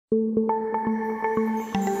Welkom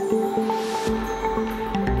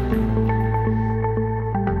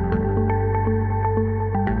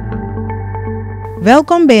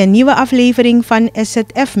bij een nieuwe aflevering van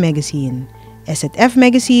SZF-Magazine.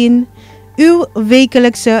 SZF-Magazine, uw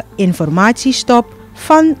wekelijkse informatiestop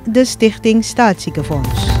van de Stichting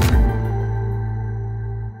Staatsziekenfonds.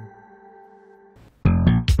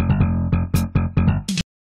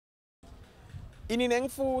 In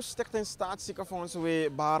voor Stichting Staatsziekenfonds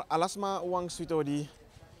we bar alasma wang suitodi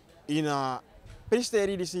in a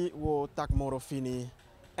presteri disi wo tak moro fini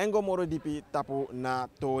engo moro dipi tapu na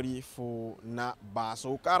tori fu na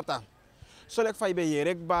BaZo-kaarten. Solek fai be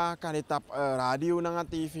yerek ba kan tap radio na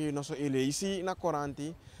TV no so elesi na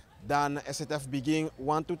koranti dan SZF begin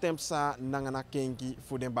want to tempsa na kenki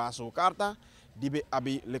fu den BaZo-kaarten die be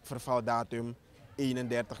abi lek verval datum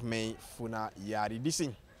 31 mei fu na jari disi.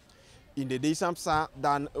 In de december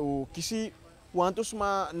dan kisi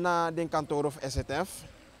wantusma na den kantoor of SZF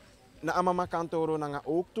na amama kantoro na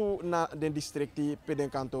ook toe na den districti pe den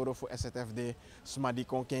kantoro voor SZF de smadi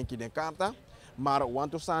kon kenki den kaarta maar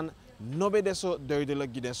wantusan nobe de so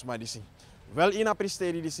duidelijk giden smadisi. Wel in a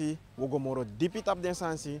presteri disi we gomoro dipit op den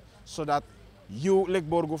sansi zodat you lek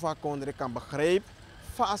borgo va kondre kan begrijp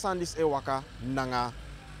fa asandis e waka nanga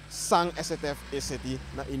sang SZF eseti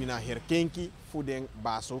na inina herkenki voor den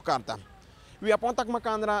BaZo-kaarten. We apontak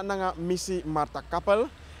makandra nanga missie Marta Kappel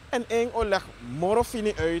en eng oleg moro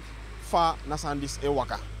fini uit fa nasandis e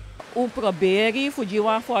waka. U proberi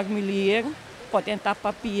fujiwa formulier potenta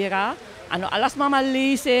papira ano alas mama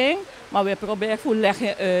lezing maar we proberen voor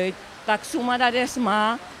leggen uit dat suma dat is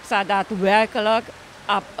maar sa daadwerkelijk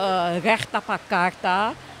op recht op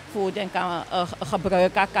kaarta voor den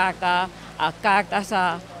gebruiker kaarta kaarta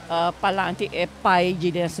sa palanti e pai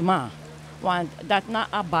jidesma want dat na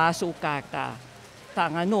a BaZo-kaarten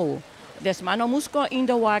tanga no. Dus man moest in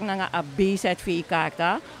de war naar een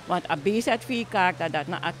BZV-kaarten, want een BZV-kaarten dat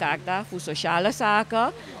na een kaarten voor sociale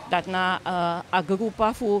zaken, dat na een groep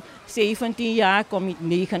voor 17 jaar kom je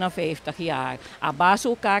 59 jaar. Een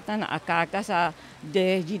BaZo-kaarten na een kaarten sa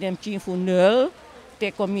de jidem voor 0,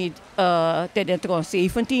 te kom je te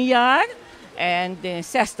 17 jaar en de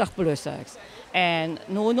 60-plussers. En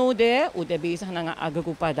no de u de bezig naar een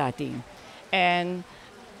groep dating. En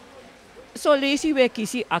zo lees je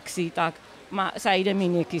kiesie actie tak, maar zij de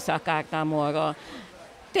mini kiezen kaarta moro.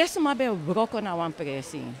 Tes maar bij brokken na een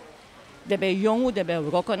pressie. De bij jongen de bij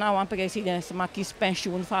brokken na een pressie, de maar kies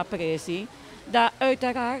pensioen van pressie. Dat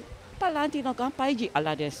uiteraard palanti nog een paigi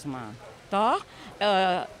ala desma, toch?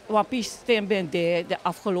 Wapis stem ben de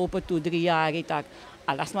afgelopen 2-3 jaar tak.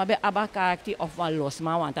 Alles maar bij abakaarti of van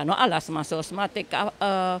losma, want dan no alles maar zoals maar teka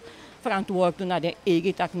verantwoordelijk naar de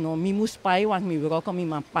eigen tak no mi moest paien want mi brokken mi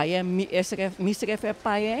man paien mi schrijf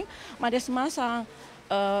paien maar des massa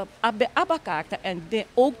abakaarten en de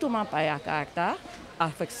ook to man paien kaarta a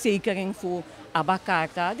verzekering voor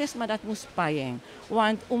abakaarta des maar dat moest paien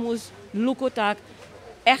want moest lukken tak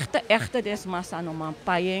echte des massa no man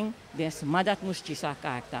paien des maar dat moest chisa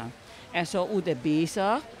kaarta en zo u de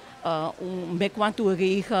bezig met want to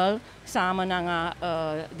regel samen naar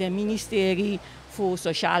de ministerie voor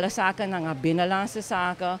sociale zaken, naar binnenlandse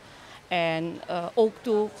zaken en ook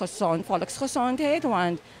toe volksgezondheid,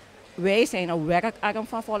 want wij zijn een werkarm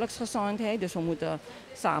van volksgezondheid, dus we moeten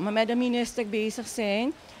samen met de minister bezig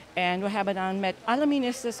zijn. En we hebben dan met alle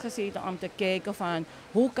ministers gezeten om te kijken van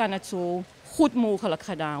hoe kan het zo goed mogelijk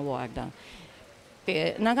gedaan worden.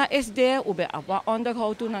 Naga SD, we hebben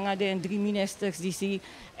onderhoud toen naar de 3 ministers die zien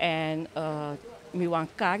en we want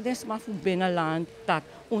kaarten maar voor binnenland tak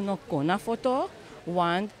uno kona foto.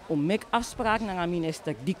 Want om make afspraak naar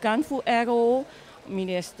minister die kan voor RO,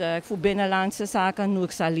 minister voor Binnenlandse Zaken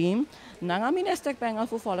Noor Salim, naar minister Pengel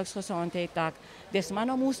voor Volksgezondheid tak. Dus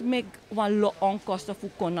man moest make wan onkosten voor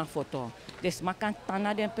kona foto. Dus man kan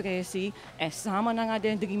tana den pressie en samen naar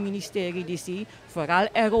de 3 ministerie die zie, vooral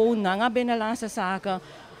RO naar Binnenlandse Zaken,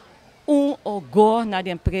 go naar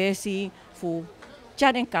de pressie voor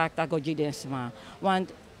tjaden kaarta goji desma.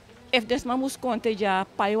 Want if desma moest konten ja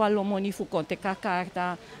paiwa lomoni fu konten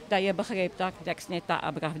kaarta, dat je begrijpt dat deks net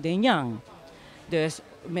abraf den yang. Dus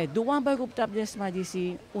met doan beroep op desma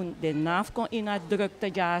disi, de naaf kon in het drukte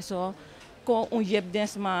jaso, kon jeb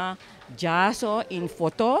desma jaso in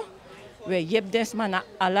foto. We jeb desma na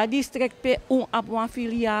alla district pe op een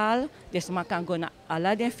filiaal, desma kan go na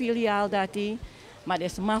alla den filiaal dati. Maar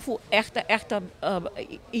desma fu echte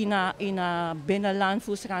in binnenland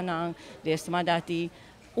fu sranang, desma dati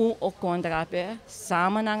ook kontrape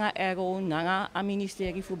samen naar RO, naar het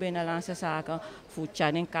ministerie voor Binnenlandse Zaken, voor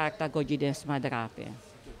tjaden kaarta godjedens madrape.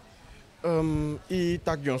 I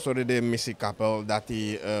tak jonsore de missie kapel dat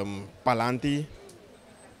die palanti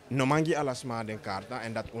no mangi alasma den karta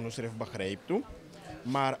en dat unuschrift begrijpt toe.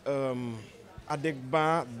 Maar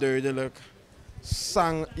adekba duidelijk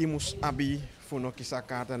sang imus abi voor no kisa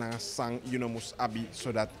kaarten na sang mus abi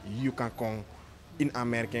zodat you kan kon in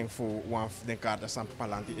aanmerking voor one den kaarten san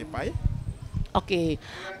palanti epai. Oké,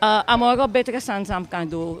 amoro betere sansam kan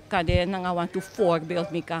doen, kan de nanga want to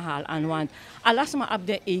voorbeeld mi kan halen aan want alles maar op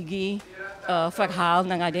de egi verhaal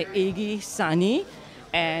nanga de egi sani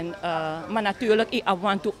en maar natuurlijk ik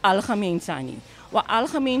want to algemeen sani. Wat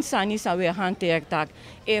algemeen sani zou we hanteren tak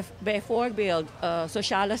if bijvoorbeeld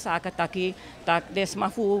sociale zaken taki tak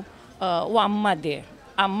desmafu wamade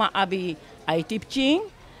amma abi aitipching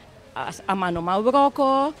as amanoma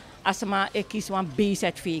broko asma ik kies een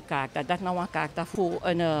BZV-kaart. Dat nou een kaart voor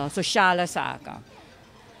een sociale zaken.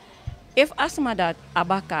 If asma dat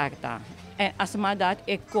abba-kaart en asma dat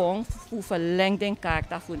ik kom voor verlenging kaart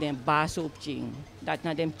voor de BaZo-kaarten. Dat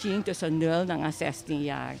na de 10 tussen 0 en 16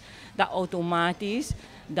 jaar. Dat automatisch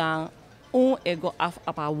dan ego af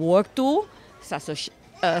op haar werk toe.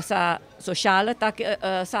 Sa sociale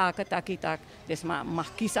zaken tak. Dus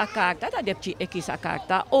mag kiezen kaart. Dat heb je kiezen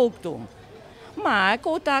kaart ook doen. Maar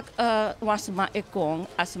kotak was maar ik kon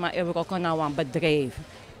als maar ik ook naar een bedrijf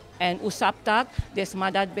en usap tak dus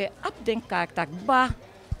maar dat bij op den kaart tak ba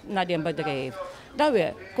naar den bedrijf dat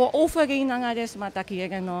we ko overeen naar des maar tak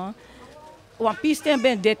hier no want pisten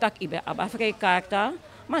ben dit tak ibe aba vrij kaarta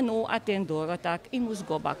maar no atendoro tak I moest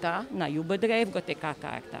go baka naar je bedrijf go teka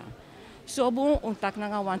kaarta so bon un tak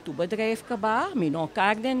naar een tu bedrijf kaba mino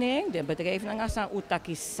kaart den de bedrijf naar san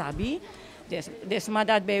utaki sabi. Dus maar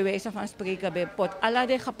dat bij wijze van spreken bij pot alle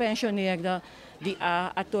de gepensioneerden die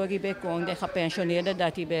atori bij kon de gepensioneerden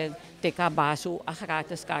dat die bij teka BaZo a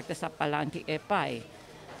gratis kaarten sa palanti epai.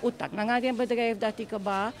 Utak na nga den bedrijf dat die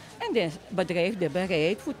kaba en den bedrijf de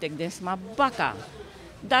bereid voor tek des maar baka.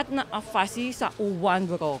 Dat na afasi sa uwan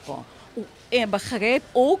broko. En begrijp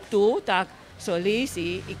ook toe dat zo lees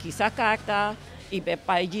ik kies kaarta I bij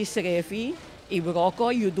paiji schrevi I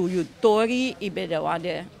broko you do you tori I bij de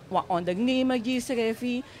wade wat ondernemer die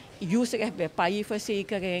schrijven, je schrijft bij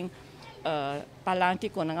paaieverzekering,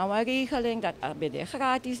 palanti kon een regeling dat bij de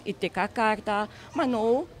gratis, ik teka kaarta, maar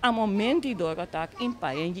nou, aan het moment die doorgaat in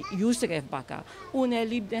paaien, je schrijft baka. Une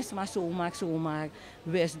liefdes maar zomaar,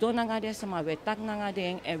 wees doen naar deze, maar we tak naar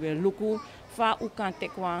ding en we lukken van hoe kan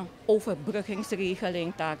tekwan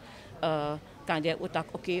overbruggingsregeling tak, kan je utak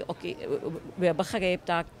oké, we begrijpen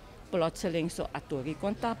dat. Plotseling zo atori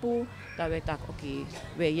kontapu, dat we tak oké,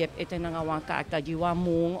 we je hebt een aan kaart dat je wat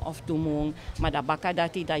moong of toe moong, maar dat baka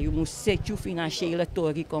dat je moet zet je financiële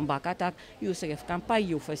tori kon baka tak, je schrijft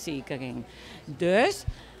campagne verzekering. Dus,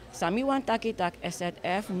 sami wan taki tak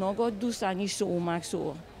SZF nogo dusani zomaar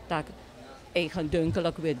zo tak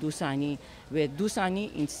eigendunkelijk we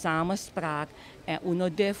dusani in samenspraak en uno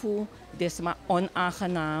defu desma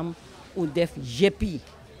onaangenaam, def jepi.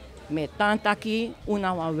 Met tantaki,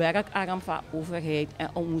 una werkarm van overheid en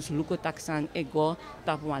ons lukotaksan ego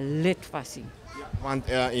dat we lid vasi. Want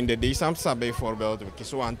in de desamsa bijvoorbeeld, we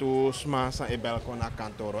kiezen aan toe sma sa ebelko na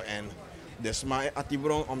kantoro en de sma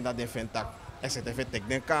atibron omdat de ventak SZF tek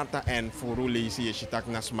den karta en voor lezen je tak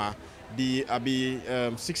nasma die abi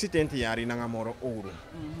 16 jaar in ngamoro euro.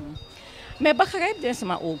 Me begrijp des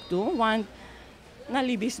maar ook toe, want na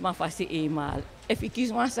libis ma vasi eenmaal. If ik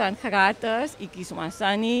kies maar san gratis, ik kies maar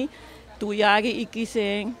sani, 2 jaar ik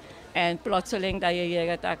kiesing en plotseling dat je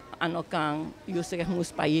hier tak aan elkaar, je zegt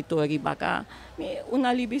moest paai tori baka. Me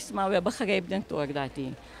unalibis maar we begrijpen toch dat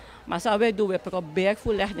die. Maar zo we doen we proberen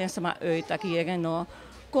voor leggen ze maar uit dat hier no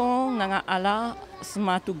kon na alla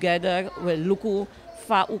sma together we luku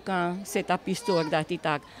fa ukan seta pistor dat die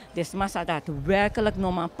tak. Dus massa dat werkelijk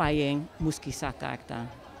normaal paaiing moest kiezen kaarten.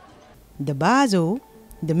 De BaZo,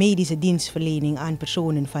 de medische dienstverlening aan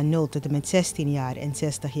personen van 0 tot en met 16 jaar en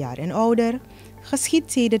 60 jaar en ouder,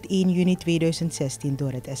 geschied sedert 1 juni 2016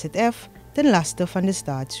 door het SZF ten laste van de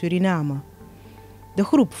staat Suriname. De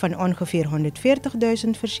groep van ongeveer 140.000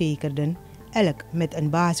 verzekerden, elk met een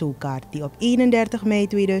BaZo-kaart die op 31 mei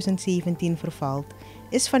 2017 vervalt,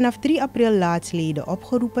 is vanaf 3 april laatstleden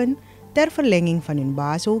opgeroepen ter verlenging van hun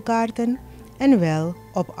BaZo-kaarten en wel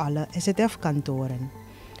op alle SZF-kantoren.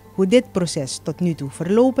 Hoe dit proces tot nu toe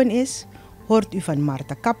verlopen is, hoort u van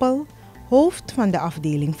Marta Kappel, hoofd van de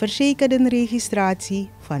afdeling verzekerdenregistratie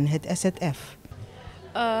van het SZF.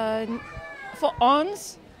 Voor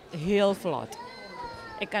ons heel vlot.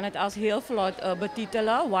 Ik kan het als heel vlot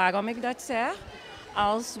betitelen. Waarom ik dat zeg?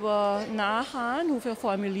 Als we nagaan hoeveel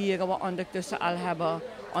formulieren we ondertussen al hebben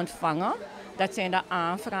ontvangen. Dat zijn de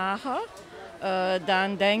aanvragen.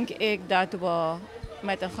 dan denk ik dat we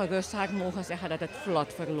met een gerust hart mogen zeggen dat het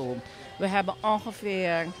vlot verloopt. We hebben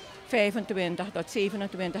ongeveer 25.000 tot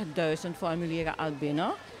 27.000 formulieren al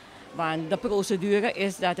binnen. Want de procedure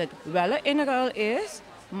is dat het wel een inruil is,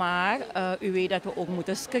 maar u weet dat we ook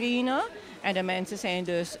moeten screenen. En de mensen zijn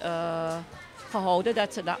dus gehouden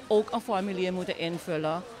dat ze daar ook een formulier moeten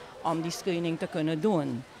invullen om die screening te kunnen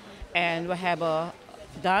doen. En we hebben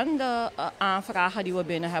dan de aanvragen die we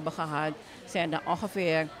binnen hebben gehad, zijn er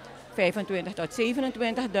ongeveer 25.000 tot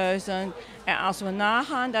 27.000. En als we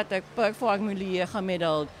nagaan dat er per formulier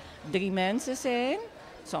gemiddeld 3 mensen zijn,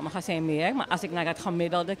 sommigen zijn meer, maar als ik naar het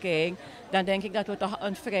gemiddelde kijk, dan denk ik dat we toch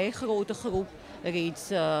een vrij grote groep reeds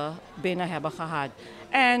binnen hebben gehad.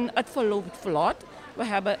 En het verloopt vlot. We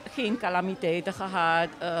hebben geen calamiteiten gehad.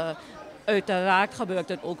 Uiteraard gebeurt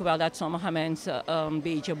het ook wel dat sommige mensen een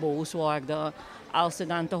beetje boos worden als ze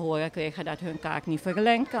dan te horen krijgen dat hun kaart niet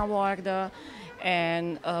verlengd kan worden.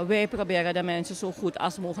 En wij proberen de mensen zo goed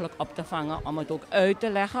als mogelijk op te vangen om het ook uit te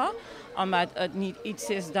leggen. Omdat het niet iets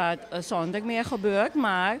is dat zonder meer gebeurt.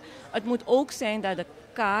 Maar het moet ook zijn dat de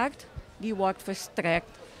kaart die wordt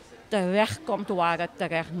verstrekt terecht komt waar het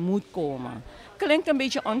terecht moet komen. Klinkt een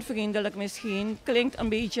beetje onvriendelijk misschien. Klinkt een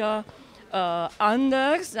beetje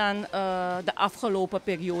anders dan de afgelopen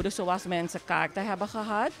periode zoals mensen kaarten hebben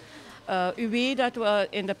gehad. U weet dat we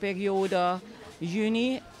in de periode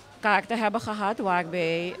juni kaarten hebben gehad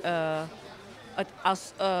waarbij het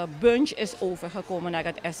als bunch is overgekomen naar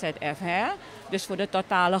het SZF. Hè? Dus voor de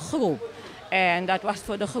totale groep. En dat was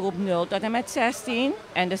voor de groep 0 tot en met 16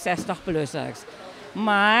 en de 60-plussers.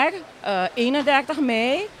 Maar 31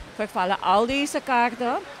 mei vervallen al deze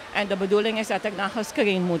kaarten en de bedoeling is dat er dan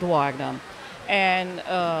gescreend moet worden. En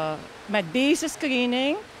met deze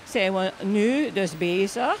screening zijn we nu dus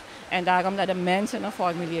bezig en daarom dat de mensen een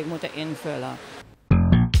formulier moeten invullen.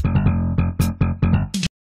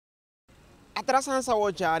 Atrasan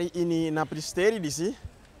sa jari ini na pristeri disi,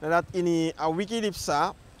 nadat ini a wiki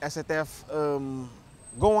dipsa SZF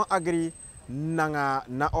gewoon agri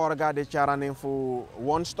na orga de charanen fu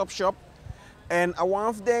one stop shop en a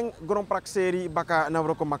wanf den gron prakseri baka na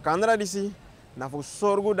vroko makandra disi na fu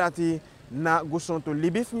sorgu dati na gusonto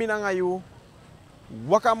libif minangayu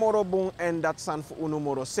wakamoro bon en dat san fu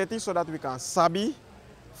unumoro seti zodat we kan sabi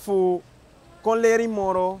fu kon leri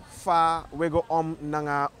moro fa wego om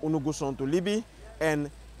nanga unugusonto libi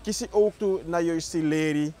en kisi ook tu na yoisi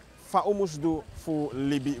leri fa umusdu fu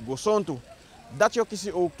libi gusonto. Dat je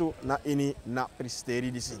kiezen ook toe na ini na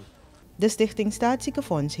presteri disi. De Stichting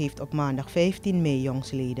Staatsziekenfonds heeft op maandag 15 mei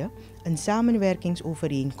jongsleden een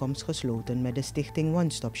samenwerkingsovereenkomst gesloten met de Stichting One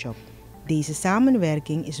Stop Shop. Deze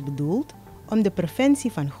samenwerking is bedoeld om de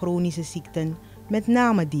preventie van chronische ziekten, met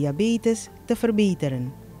name diabetes, te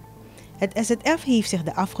verbeteren. Het SZF heeft zich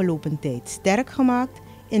de afgelopen tijd sterk gemaakt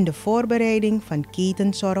in de voorbereiding van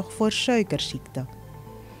ketenzorg voor suikerziekte.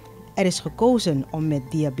 Er is gekozen om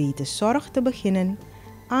met diabeteszorg te beginnen,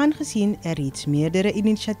 aangezien er reeds meerdere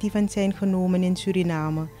initiatieven zijn genomen in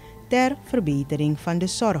Suriname ter verbetering van de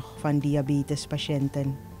zorg van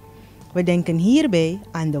diabetespatiënten. We denken hierbij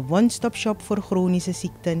aan de One-Stop Shop voor chronische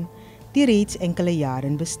ziekten, die reeds enkele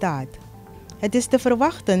jaren bestaat. Het is te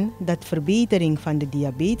verwachten dat verbetering van de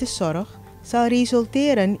diabeteszorg zal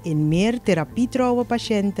resulteren in meer therapietrouwe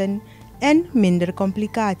patiënten en minder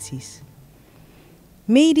complicaties.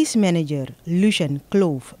 Medisch manager Lucien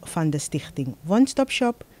Kloof van de stichting One Stop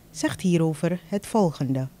Shop zegt hierover het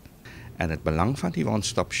volgende. En het belang van die One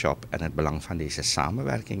Stop Shop en het belang van deze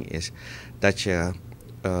samenwerking is dat je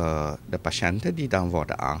de patiënten die dan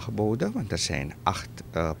worden aangeboden, want er zijn 8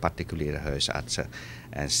 particuliere huisartsen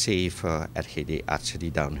en 7 RGD-artsen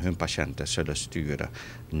die dan hun patiënten zullen sturen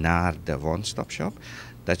naar de One Stop Shop.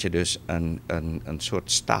 Dat je dus een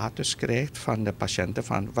soort status krijgt van de patiënten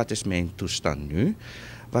van wat is mijn toestand nu?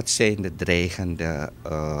 Wat zijn de dreigende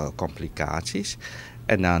complicaties?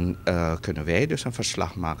 En dan kunnen wij dus een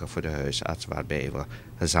verslag maken voor de huisarts waarbij we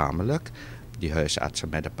gezamenlijk die huisartsen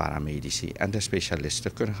met de paramedici en de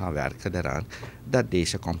specialisten kunnen gaan werken eraan dat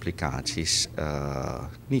deze complicaties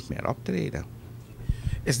niet meer optreden.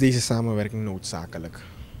 Is deze samenwerking noodzakelijk?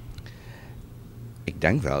 Ik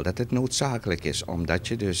denk wel dat het noodzakelijk is, omdat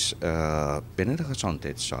je dus binnen de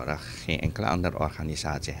gezondheidszorg geen enkele andere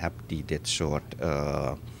organisatie hebt die dit soort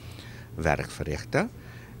werk verrichten.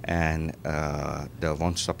 En de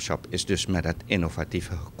One Stop Shop is dus met het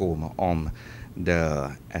innovatieve gekomen om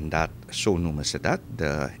en dat, zo noemen ze dat,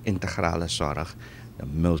 de integrale zorg, de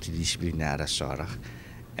multidisciplinaire zorg.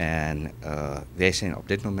 En wij zijn op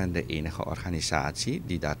dit moment de enige organisatie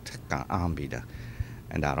die dat kan aanbieden.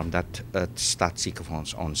 En daarom dat het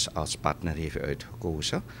Staatsziekenfonds ons als partner heeft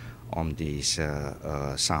uitgekozen om deze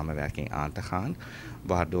samenwerking aan te gaan.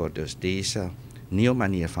 Waardoor dus deze nieuwe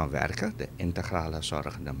manier van werken, de integrale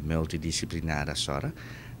zorg, de multidisciplinaire zorg,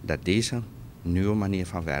 dat deze nieuwe manier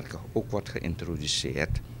van werken ook wordt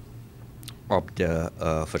geïntroduceerd op de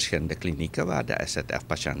verschillende klinieken waar de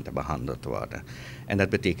SZF-patiënten behandeld worden. En dat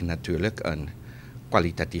betekent natuurlijk een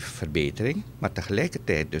kwalitatieve verbetering, maar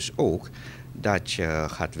tegelijkertijd dus ook dat je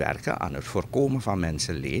gaat werken aan het voorkomen van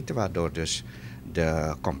mensenleed, waardoor dus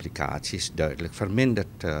de complicaties duidelijk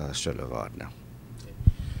verminderd zullen worden.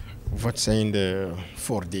 Wat zijn de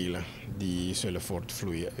voordelen die zullen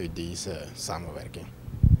voortvloeien uit deze samenwerking?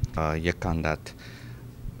 Je kan dat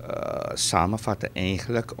samenvatten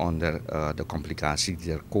eigenlijk onder de complicaties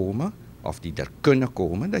die er komen of die er kunnen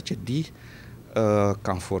komen, dat je die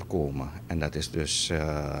kan voorkomen. En dat is dus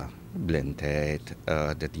blindheid,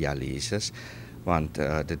 de dialyses. Want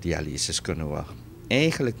de dialyses kunnen we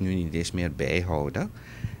eigenlijk nu niet eens meer bijhouden.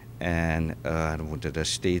 En er moeten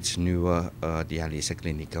dus steeds nieuwe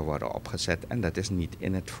dialyseklinieken worden opgezet. En dat is niet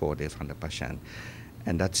in het voordeel van de patiënt.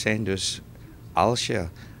 En dat zijn dus, als je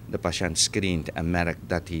de patiënt screent en merkt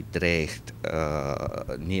dat hij dreigt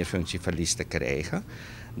nierfunctieverlies te krijgen,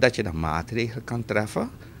 dat je dan maatregelen kan treffen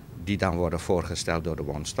die dan worden voorgesteld door de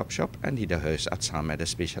one-stop-shop en die de huisarts samen met de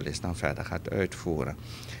specialist dan verder gaat uitvoeren.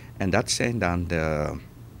 En dat zijn dan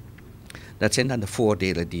de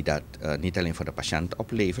voordelen die dat niet alleen voor de patiënt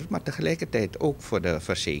oplevert, maar tegelijkertijd ook voor de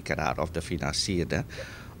verzekeraar of de financierder,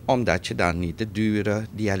 omdat je dan niet de dure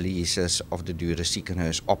dialyses of de dure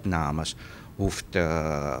ziekenhuisopnames hoeft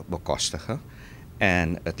te bekostigen.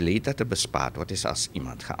 En het leed dat er bespaard wordt is als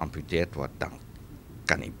iemand geamputeerd wordt, dan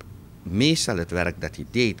kan hij meestal het werk dat hij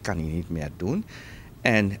deed, kan hij niet meer doen.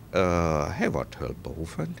 En hij wordt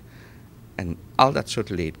hulpbehoevend. En al dat soort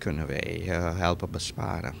leed kunnen wij helpen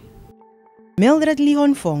besparen. Mildred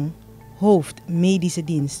Lihonfong, hoofd medische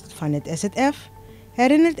dienst van het SZF,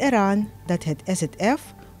 herinnert eraan dat het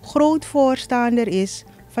SZF groot voorstander is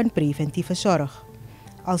van preventieve zorg.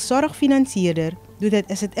 Als zorgfinancierder doet het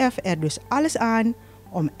SZF er dus alles aan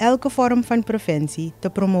om elke vorm van preventie te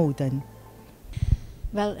promoten.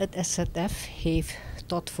 Wel, het SZF heeft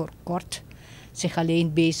tot voor kort zich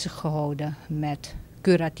alleen bezig gehouden met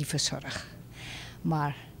curatieve zorg.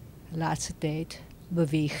 Maar de laatste tijd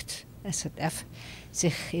beweegt SZF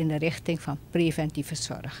zich in de richting van preventieve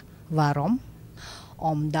zorg. Waarom?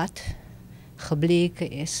 Omdat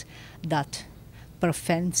gebleken is dat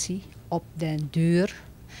preventie op den duur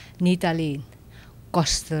niet alleen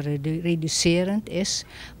kostenreducerend is,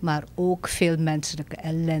 maar ook veel menselijke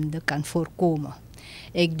ellende kan voorkomen.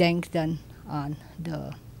 Ik denk dan aan de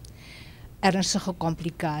ernstige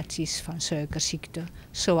complicaties van suikerziekte,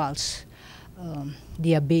 zoals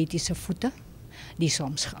diabetische voeten, die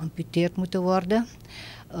soms geamputeerd moeten worden.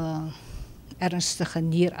 Ernstige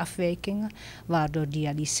nierafwijkingen, waardoor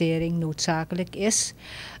dialysering noodzakelijk is,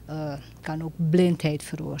 kan ook blindheid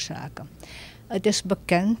veroorzaken. Het is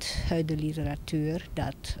bekend uit de literatuur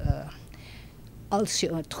dat als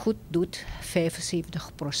je het goed doet,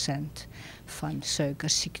 75% van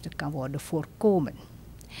suikerziekte kan worden voorkomen.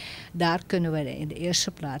 Daar kunnen we in de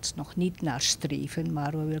eerste plaats nog niet naar streven,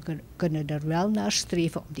 maar we kunnen er wel naar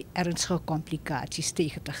streven om die ernstige complicaties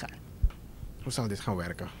tegen te gaan. Hoe zal dit gaan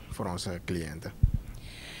werken voor onze cliënten?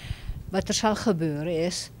 Wat er zal gebeuren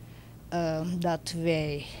is dat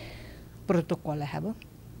wij protocollen hebben.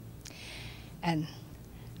 En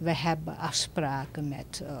we hebben afspraken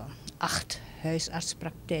met 8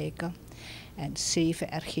 huisartspraktijken en 7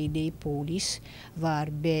 RGD-polies,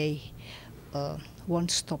 waarbij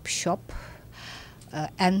one-stop shop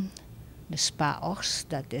en de SPAOS,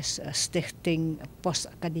 dat is Stichting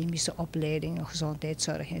Postacademische Opleiding en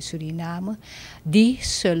Gezondheidszorg in Suriname, die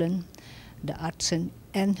zullen de artsen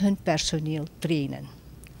en hun personeel trainen.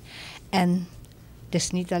 En het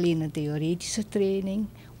is niet alleen een theoretische training,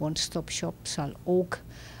 one-stop shop zal ook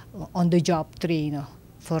on the job trainen,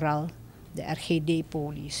 vooral de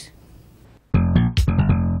RGD-polies.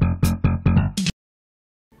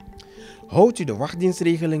 Houdt u de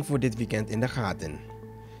wachtdienstregeling voor dit weekend in de gaten.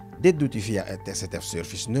 Dit doet u via het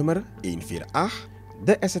SZF-service nummer 148,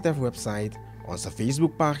 de SZF-website, onze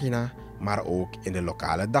Facebookpagina, maar ook in de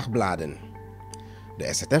lokale dagbladen.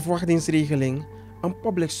 De SZF-wachtdienstregeling, een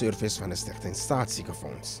public service van de Stichting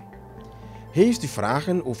Staatsziekenfonds. Heeft u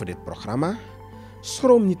vragen over dit programma?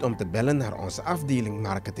 Schroom niet om te bellen naar onze afdeling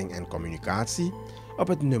Marketing en Communicatie op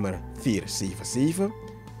het nummer 477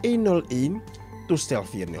 101 toestel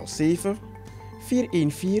 407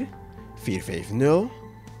 414 450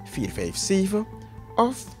 457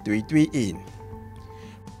 of 221.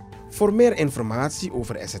 Voor meer informatie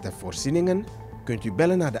over SZF-voorzieningen, kunt u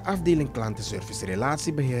bellen naar de afdeling klantenservice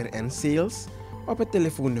relatiebeheer en sales op het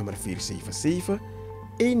telefoonnummer 477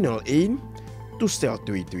 101 toestel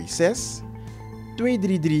 226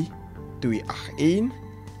 233 281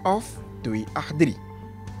 of 283.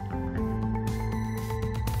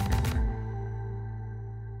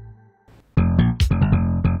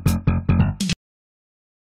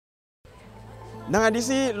 Nanga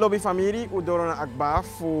disi lobby family udorona akba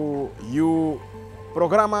fu you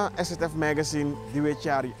programma SZF-Magazine diwe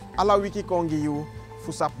chari ala wiki kongi you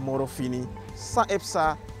fusap moro fini sa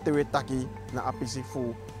epsa tewe taki na apisi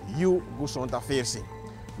fu you gusonta versi.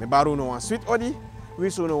 Me baru no wan sweet odi, we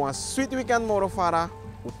so no wan sweet weekend moro fara,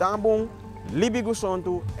 utambung, libi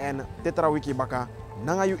gusontu en tetra wiki baka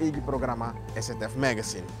nanga you egi programma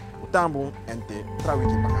SZF-Magazine. Utambung en tetra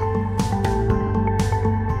wiki baka.